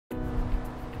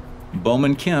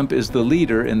Boman Kemp is the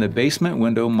leader in the basement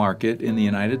window market in the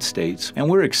United States, and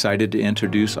we're excited to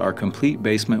introduce our complete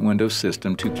basement window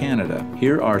system to Canada.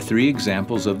 Here are 3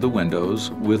 examples of the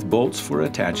windows with bolts for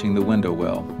attaching the window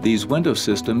well. These window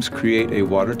systems create a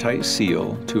watertight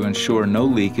seal to ensure no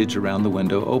leakage around the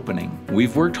window opening.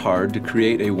 We've worked hard to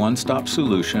create a one-stop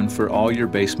solution for all your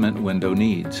basement window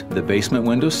needs. The basement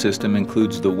window system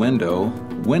includes the window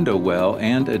well,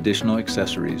 and additional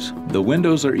accessories. The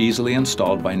windows are easily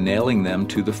installed by nailing them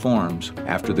to the forms.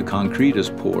 After the concrete is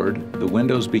poured, the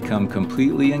windows become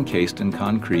completely encased in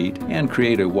concrete and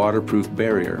create a waterproof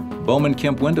barrier. Boman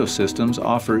Kemp window systems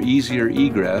offer easier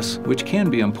egress, which can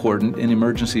be important in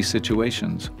emergency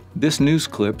situations. This news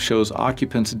clip shows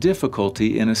occupants'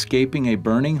 difficulty in escaping a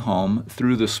burning home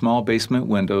through the small basement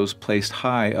windows placed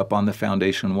high up on the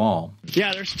foundation wall.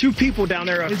 Yeah, there's 2 people down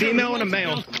there, a female and a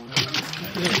male.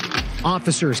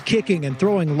 Officers kicking and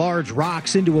throwing large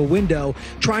rocks into a window,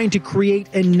 trying to create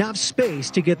enough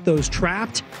space to get those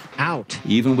trapped out.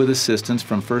 Even with assistance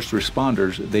from first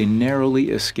responders, they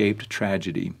narrowly escaped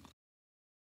tragedy.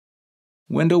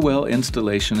 Window well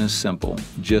installation is simple.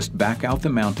 Just back out the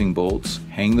mounting bolts,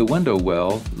 hang the window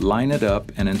well, line it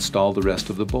up, and install the rest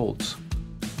of the bolts.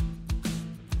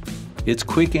 It's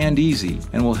quick and easy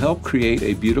and will help create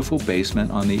a beautiful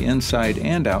basement on the inside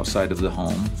and outside of the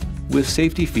home with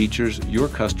safety features your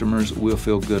customers will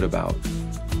feel good about.